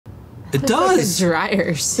It does. Like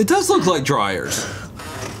dryers. It does look like dryers.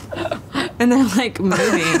 And they're like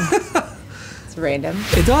moving. It's random.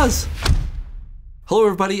 It does. Hello,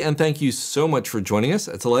 everybody, and thank you so much for joining us.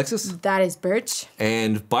 It's Alexis. That is Burch.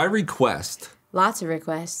 And by request. Lots of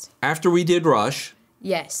requests. After we did Rush.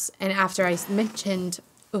 Yes, and after I mentioned,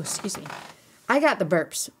 I got the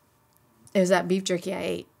burps. It was that beef jerky I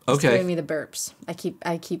ate. It's giving me the burps. I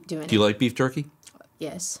keep doing it. Do you like beef jerky?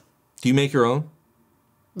 Yes. Do you make your own?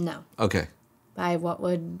 No. Okay. I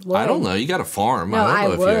would. I don't know. You got a farm. No, I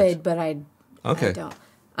don't know I would, but I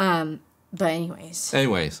don't. But anyways. I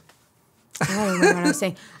don't remember what I was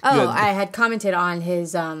saying. Oh, I had commented on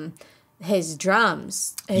his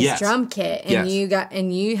drums, his drum kit,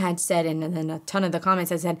 and you had said, and then a ton of the comments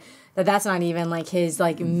had said that's not even like his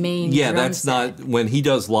main. Yeah, drum that's set. not when he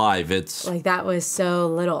does live. It's like that was so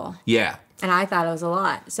little. Yeah, and I thought it was a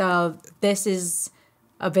lot. So this is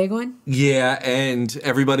a big one. Yeah, and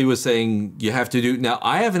everybody was saying you have to do. Now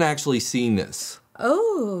I haven't actually seen this.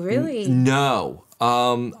 Oh, really? No.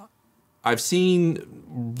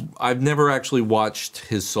 I've never actually watched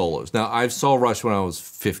his solos. Now, I saw Rush when I was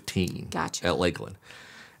 15 at Lakeland.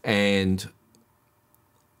 And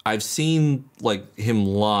I've seen him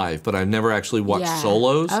live, but I've never actually watched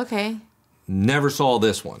solos. Okay. Never saw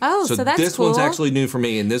this one. Oh, so that's this cool. one's actually new for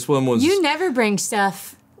me, and this one was... You never bring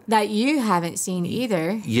stuff that you haven't seen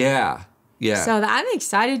either. Yeah. Yeah. So I'm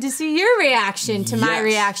excited to see your reaction to my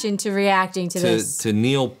reaction to reacting to this. To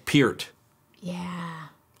Neil Peart. Yeah.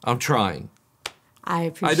 I'm trying. I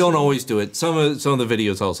appreciate I don't always do it. Some of the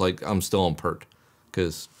videos I was like, I'm still on Peart.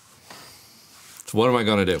 Because what am I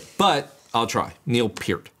going to do? But I'll try. Neil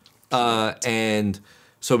Peart. And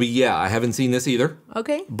so, I haven't seen this either.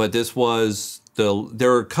 Okay. But this was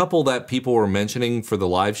there are a couple that people were mentioning for the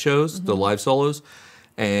live shows, the live solos.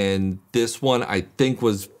 And this one I think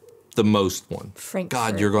was the most one. Frankfurt.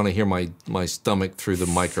 God, you're going to hear my stomach through the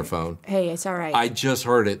microphone. Hey, it's all right. I just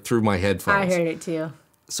heard it through my headphones. I heard it too.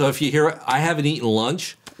 So if you hear it, I haven't eaten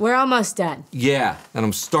lunch. We're almost done. Yeah, and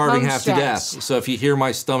I'm starving half to death. So if you hear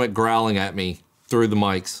my stomach growling at me through the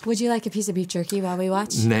mics. Would you like a piece of beef jerky while we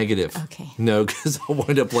watch? Negative. Okay. No, because I'll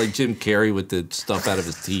wind up like Jim Carrey with the stuff out of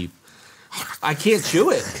his teeth. I can't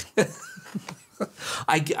chew it.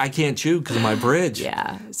 I can't chew because of my bridge.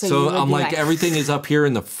 Yeah. So I'm like, everything is up here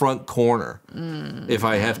in the front corner. If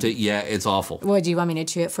I have to, it's awful. Would you want me to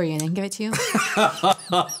chew it for you and then give it to you?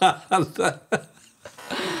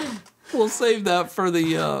 We'll save that for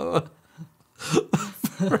the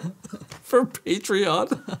for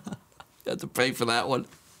Patreon. You have to pay for that one.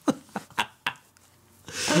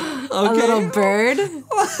 Okay. A little bird.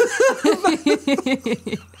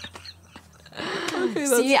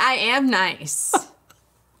 See, I am nice.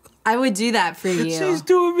 I would do that for you. She's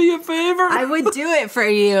doing me a favor. I would do it for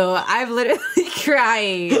you. I'm literally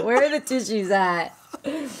crying. Where are the tissues at?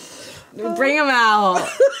 Bring them out.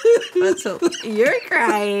 You're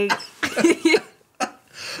crying.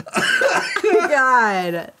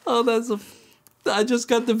 God. Oh, I just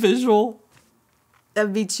got the visual.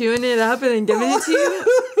 I'd be chewing it up and then giving it to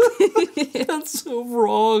you. That's so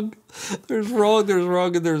wrong. There's wrong,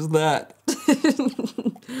 and there's that.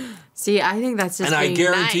 See, I think that's just. And I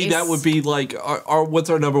guarantee nice. that would be like what's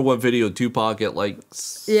our #1 video? Tupac at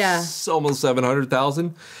almost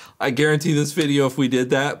 700,000. I guarantee this video, if we did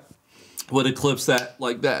that, would eclipse that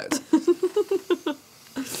like that.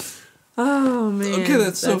 Oh man. Okay,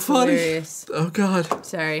 that's so funny. Hilarious. Oh God.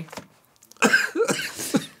 Sorry.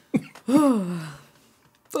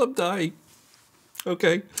 I'm dying.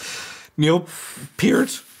 Okay. Neil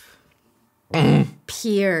Peart.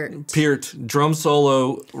 Peart Drum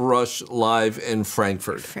Solo Rush live in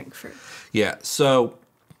Frankfurt. Yeah. So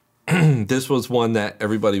this was one that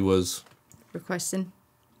everybody was requesting.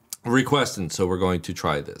 So we're going to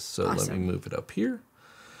try this. So Let me move it up here.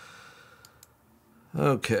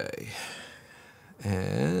 Okay.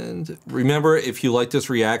 And remember, if you like this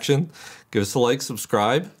reaction, give us a like,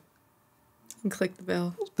 subscribe. And click the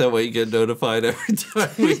bell. That way you get notified every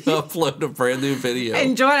time we upload a brand new video.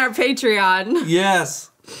 And join our Patreon.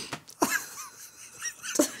 Yes.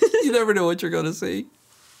 You never know what you're going to see.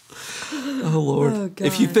 Oh, Lord. Oh, God.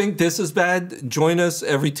 If you think this is bad, join us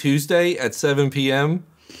every Tuesday at 7 p.m.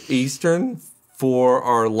 Eastern for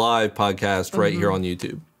our live podcast right here on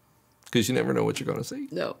YouTube. Because you never know what you're going to see.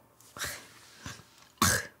 No.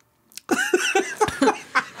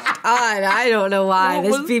 I don't know why.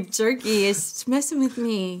 This beef jerky is messing with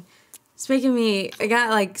me. It's making me... I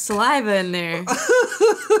got, like, saliva in there.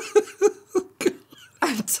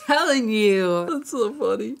 I'm telling you. That's so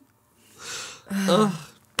funny.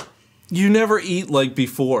 You never eat like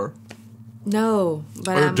before. No,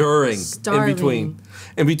 but or I'm during, starving.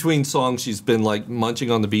 in between songs, she's been like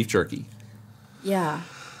munching on the beef jerky. Yeah.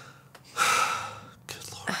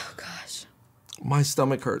 Good Lord. Oh gosh. My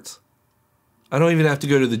stomach hurts. I don't even have to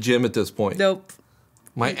go to the gym at this point. Nope.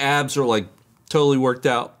 My abs are like totally worked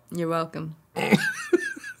out. You're welcome.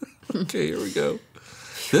 Okay, here we go.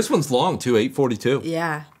 This one's long too, 8:42.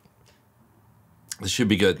 Yeah. This should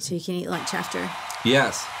be good. So you can eat lunch after.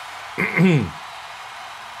 Yes.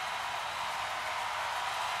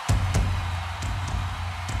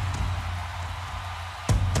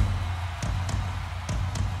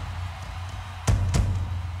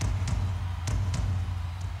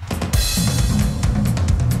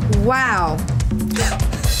 Wow.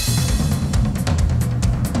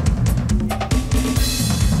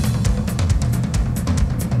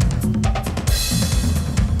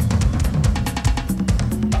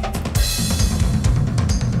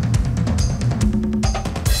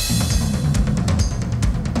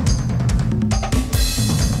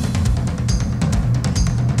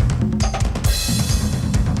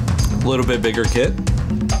 A little bit bigger kit.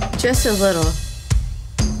 Just a little.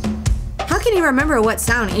 How can you remember what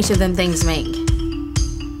sound each of them things make?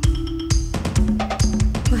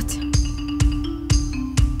 What?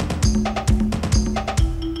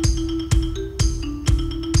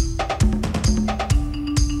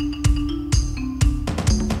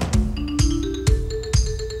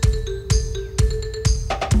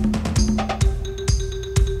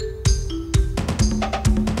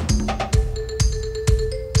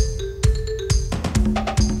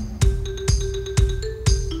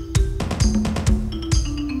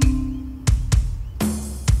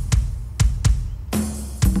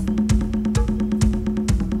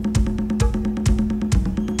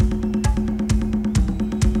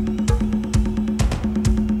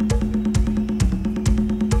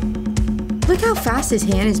 Look how fast his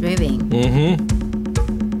hand is moving. Mm-hmm.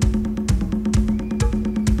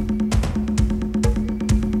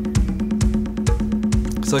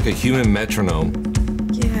 It's like a human metronome.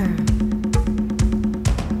 Yeah.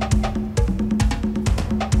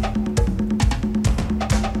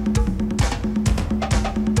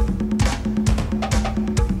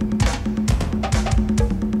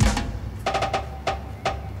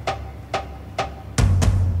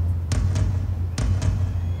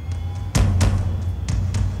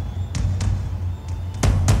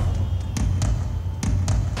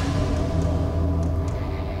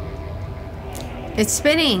 It's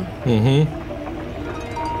spinning. Mm-hmm.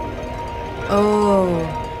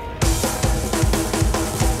 Oh.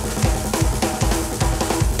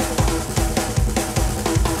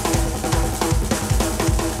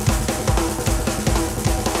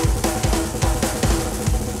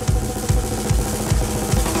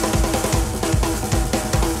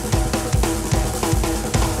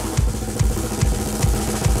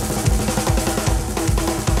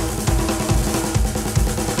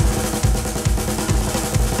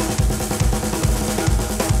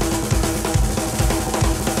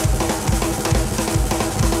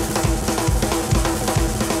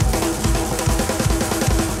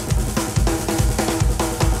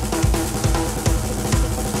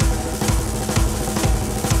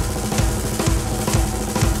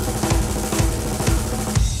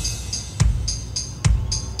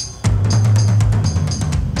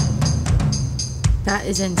 That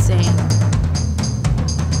is insane.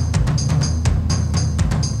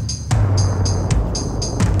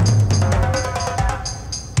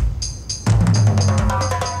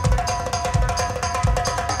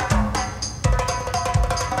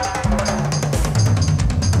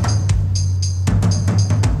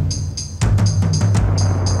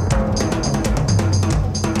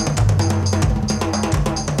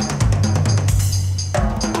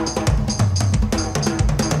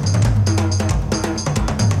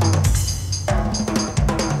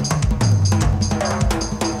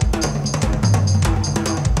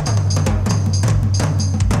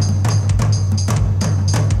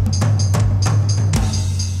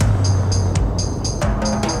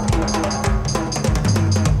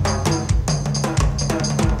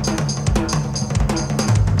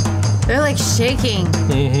 They're like shaking.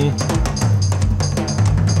 Mm-hmm.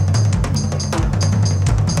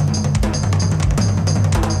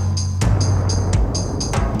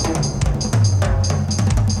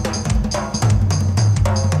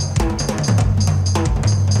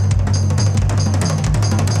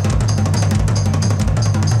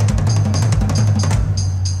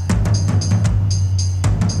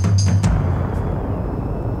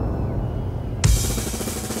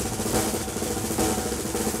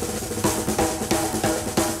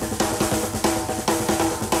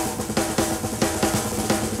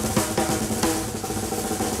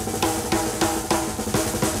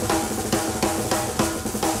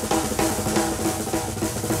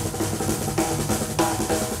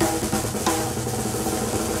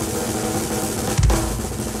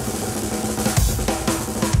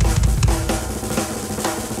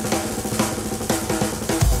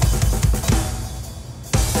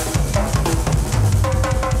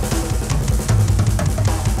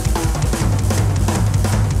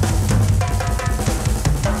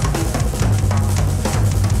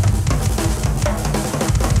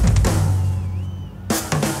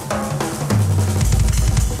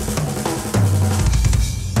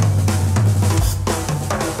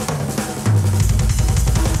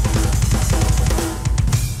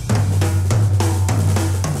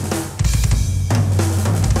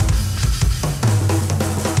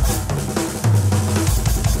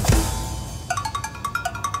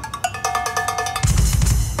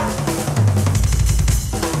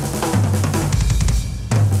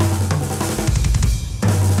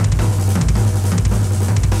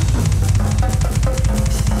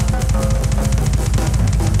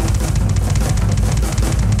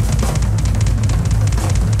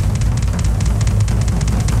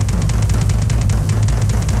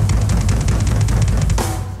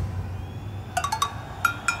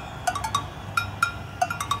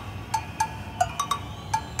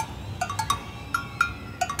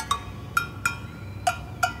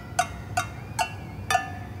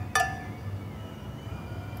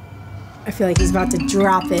 I feel like he's about to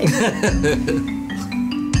drop it.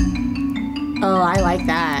 Oh, I like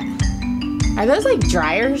that. Are those like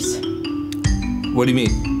dryers? What do you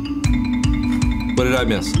mean? What did I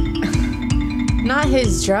miss? Not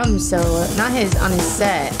his drum solo. Not his on his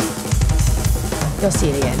set. You'll see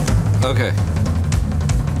it again. Okay.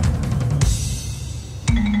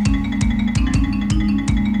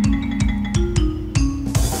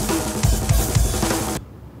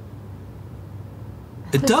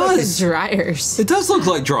 It does. Like dryers. It does look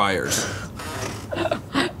like dryers.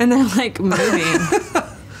 And they're like moving.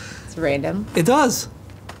 It's random. It does.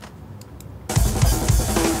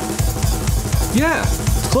 Yeah,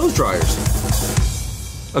 it's clothes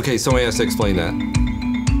dryers. Okay, somebody has to explain that.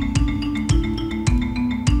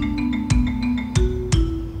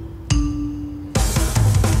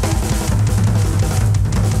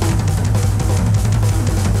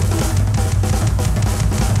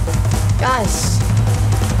 Gosh.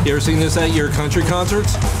 You ever seen this at your country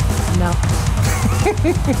concerts? No.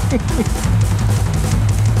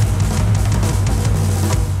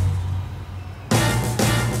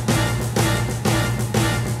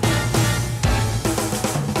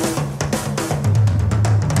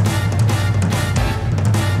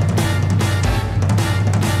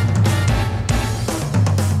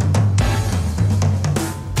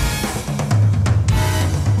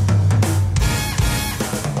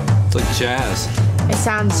 It's like jazz. It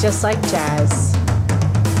sounds just like jazz.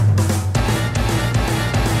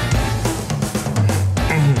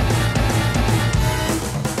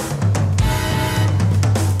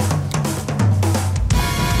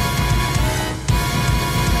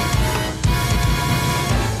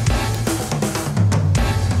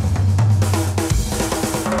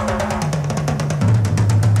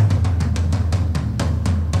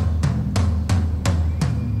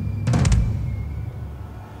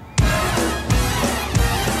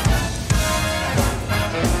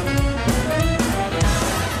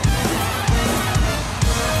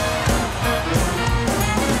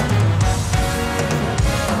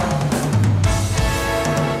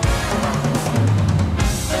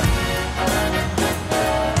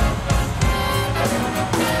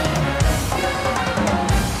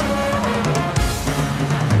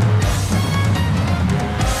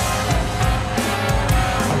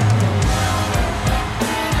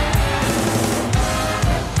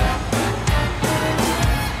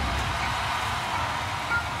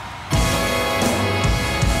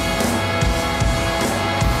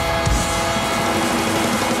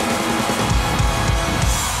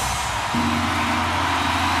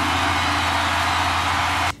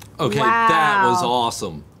 Okay, wow. That was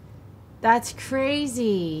awesome. That's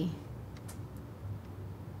crazy.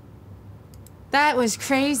 That was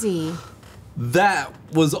crazy. That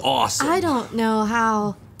was awesome. I don't know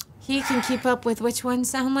how he can keep up with which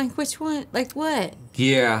ones sound like which one. Like what?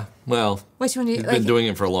 Yeah, well, which one do you, he's been doing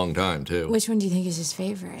it for a long time, too. Which one do you think is his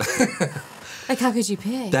favorite? Like, how could you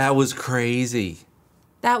pick? That was crazy.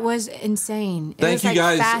 That was insane. Thank was you like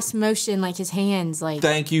guys. Fast motion, like his hands, like.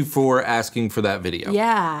 Thank you for asking for that video.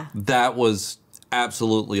 Yeah. That was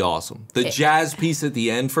absolutely awesome. The jazz piece at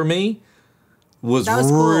the end for me was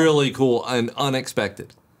really cool and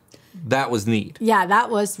unexpected. That was neat. Yeah,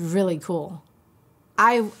 that was really cool.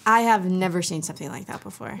 I have never seen something like that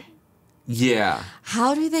before. Yeah.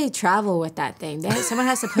 How do they travel with that thing? Someone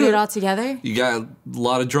has to put it all together? You got a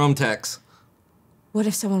lot of drum techs. What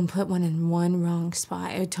if someone put one in one wrong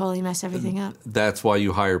spot? It would totally mess everything up. That's why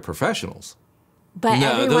you hire professionals. But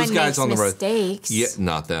no, everyone those guys makes on the mistakes. Yeah,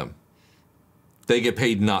 not them. They get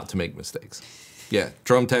paid not to make mistakes. Yeah,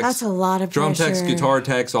 drum techs. That's a lot of drum pressure. techs, guitar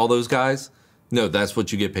techs, all those guys. No, that's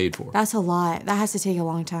what you get paid for. That's a lot. That has to take a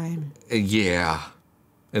long time. Yeah.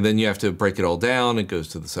 And then you have to break it all down. It goes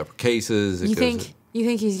to the separate cases. You think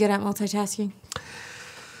he's good at multitasking?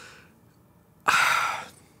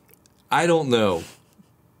 I don't know.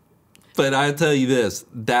 But I tell you this,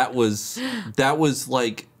 that was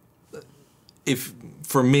like, if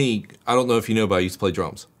for me, I don't know if you know, but I used to play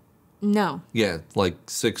drums. No. Yeah, like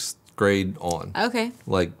 6th grade on. Okay.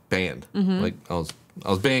 Like band. Mm-hmm. Like I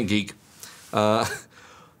was band geek. The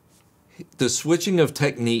switching of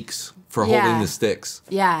techniques for holding the sticks.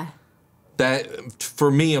 Yeah. That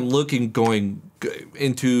for me, I'm going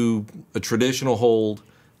into a traditional hold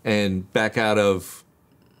and back out of,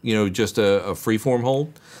 just a freeform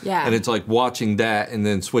hold. Yeah. And it's like watching that and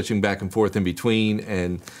then switching back and forth in between.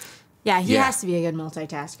 And yeah, he has to be a good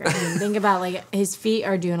multitasker. I mean, think about like his feet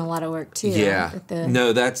are doing a lot of work too. Yeah.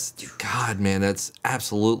 No, that's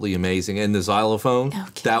absolutely amazing. And the xylophone,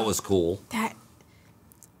 that was cool.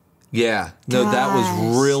 Yeah. No, that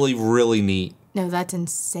was really, really neat. No, that's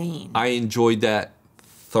insane. I enjoyed that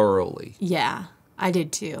thoroughly. Yeah, I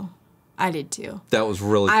did too. That was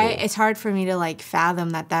really cool. It's hard for me to like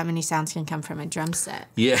fathom that many sounds can come from a drum set.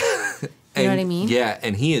 Yeah. You know what I mean? Yeah,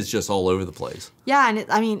 and he is just all over the place. Yeah,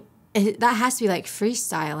 and that has to be like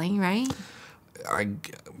freestyling, right?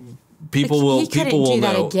 People will know. He couldn't do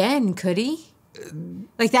that again, could he?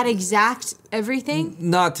 Like that exact everything?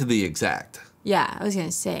 Not to the exact. Yeah, I was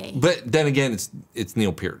gonna say. But then again, it's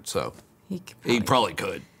Neil Peart, so he probably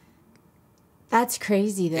could. That's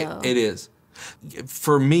crazy, though. It is.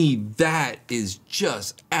 For me, that is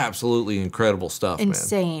just absolutely incredible stuff,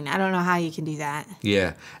 Insane. man. I don't know how you can do that.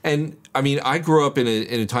 Yeah. And, I mean, I grew up in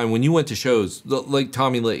a time when you went to shows, like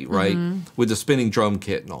Tommy Lee, right? With the spinning drum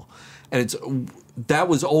kit and all. And that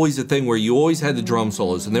was always a thing where you always had the drum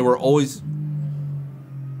solos, and they were always...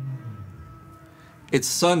 It's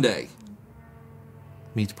Sunday.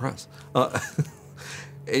 Meet the press.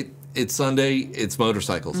 It's Sunday, it's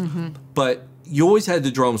motorcycles. But... You always had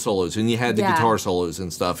the drum solos, and you had the guitar solos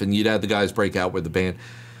and stuff, and you'd have the guys break out with the band.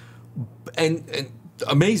 And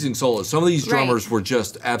amazing solos. Some of these drummers were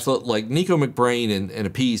just absolute, like Nico McBrain and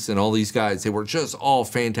Appice and all these guys. They were just all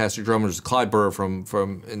fantastic drummers. Clyde Burr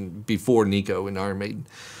and before Nico in Iron Maiden.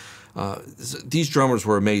 These drummers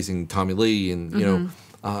were amazing. Tommy Lee and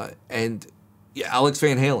Alex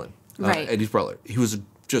Van Halen, Eddie's brother. He was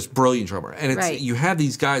just brilliant drummer. And you have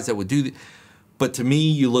these guys that would do. But to me,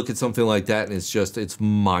 you look at something like that, and it's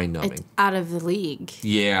mind-numbing. It's out of the league.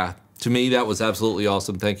 Yeah. To me, that was absolutely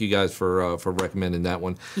awesome. Thank you guys for recommending that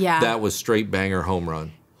one. Yeah. That was straight banger home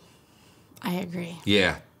run. I agree.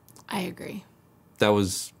 Yeah. I agree. That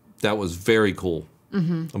was very cool.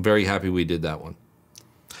 I'm very happy we did that one.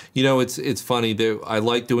 You know, it's funny. I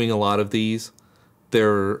like doing a lot of these.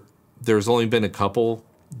 There's only been a couple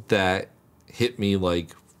that hit me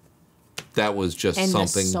like... That was just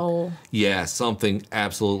something. The soul. Yeah, something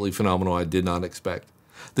absolutely phenomenal I did not expect.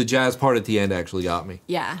 The jazz part at the end actually got me.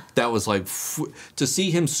 Yeah. That was like, to see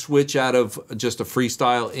him switch out of just a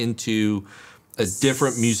freestyle into a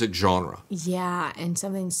different music genre. Yeah, and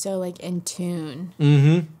something so like in tune.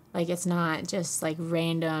 Like it's not just like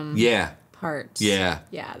random parts. Yeah.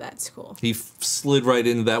 Yeah, that's cool. He slid right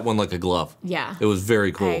into that one like a glove. Yeah. It was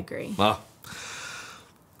very cool. I agree. What?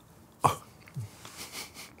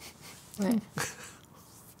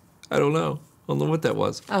 I don't know. I don't know what that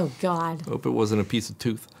was. Oh, God. I hope it wasn't a piece of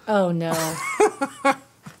tooth. Oh, no.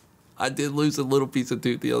 I did lose a little piece of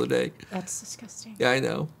tooth the other day. That's disgusting. Yeah, I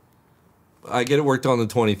know. I get it worked on the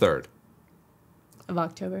 23rd. Of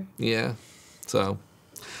October? Yeah. So,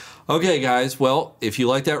 okay, guys. Well, if you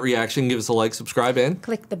like that reaction, give us a like, subscribe, and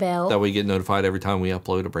click the bell. That way you get notified every time we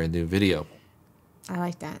upload a brand new video. I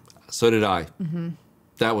like that. So did I.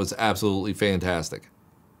 That was absolutely fantastic.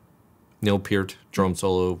 Neil Peart, drum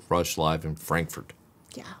solo, Rush live in Frankfurt.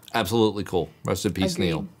 Yeah. Absolutely cool. Rest in peace, Agreed.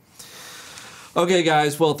 Neil. Okay,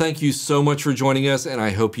 guys. Well, thank you so much for joining us, and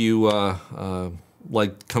I hope you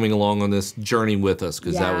liked coming along on this journey with us,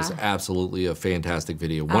 because that was absolutely a fantastic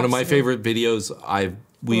video. One of my favorite videos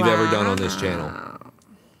we've ever done on this channel.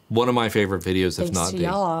 One of my favorite videos, if not the.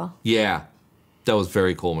 Y'all. Yeah. That was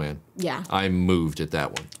very cool, man. Yeah. I moved at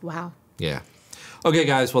that one. Wow. Yeah. Okay,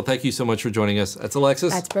 guys. Well, thank you so much for joining us. That's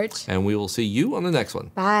Alexis. That's Burch. And we will see you on the next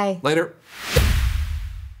one. Bye. Later.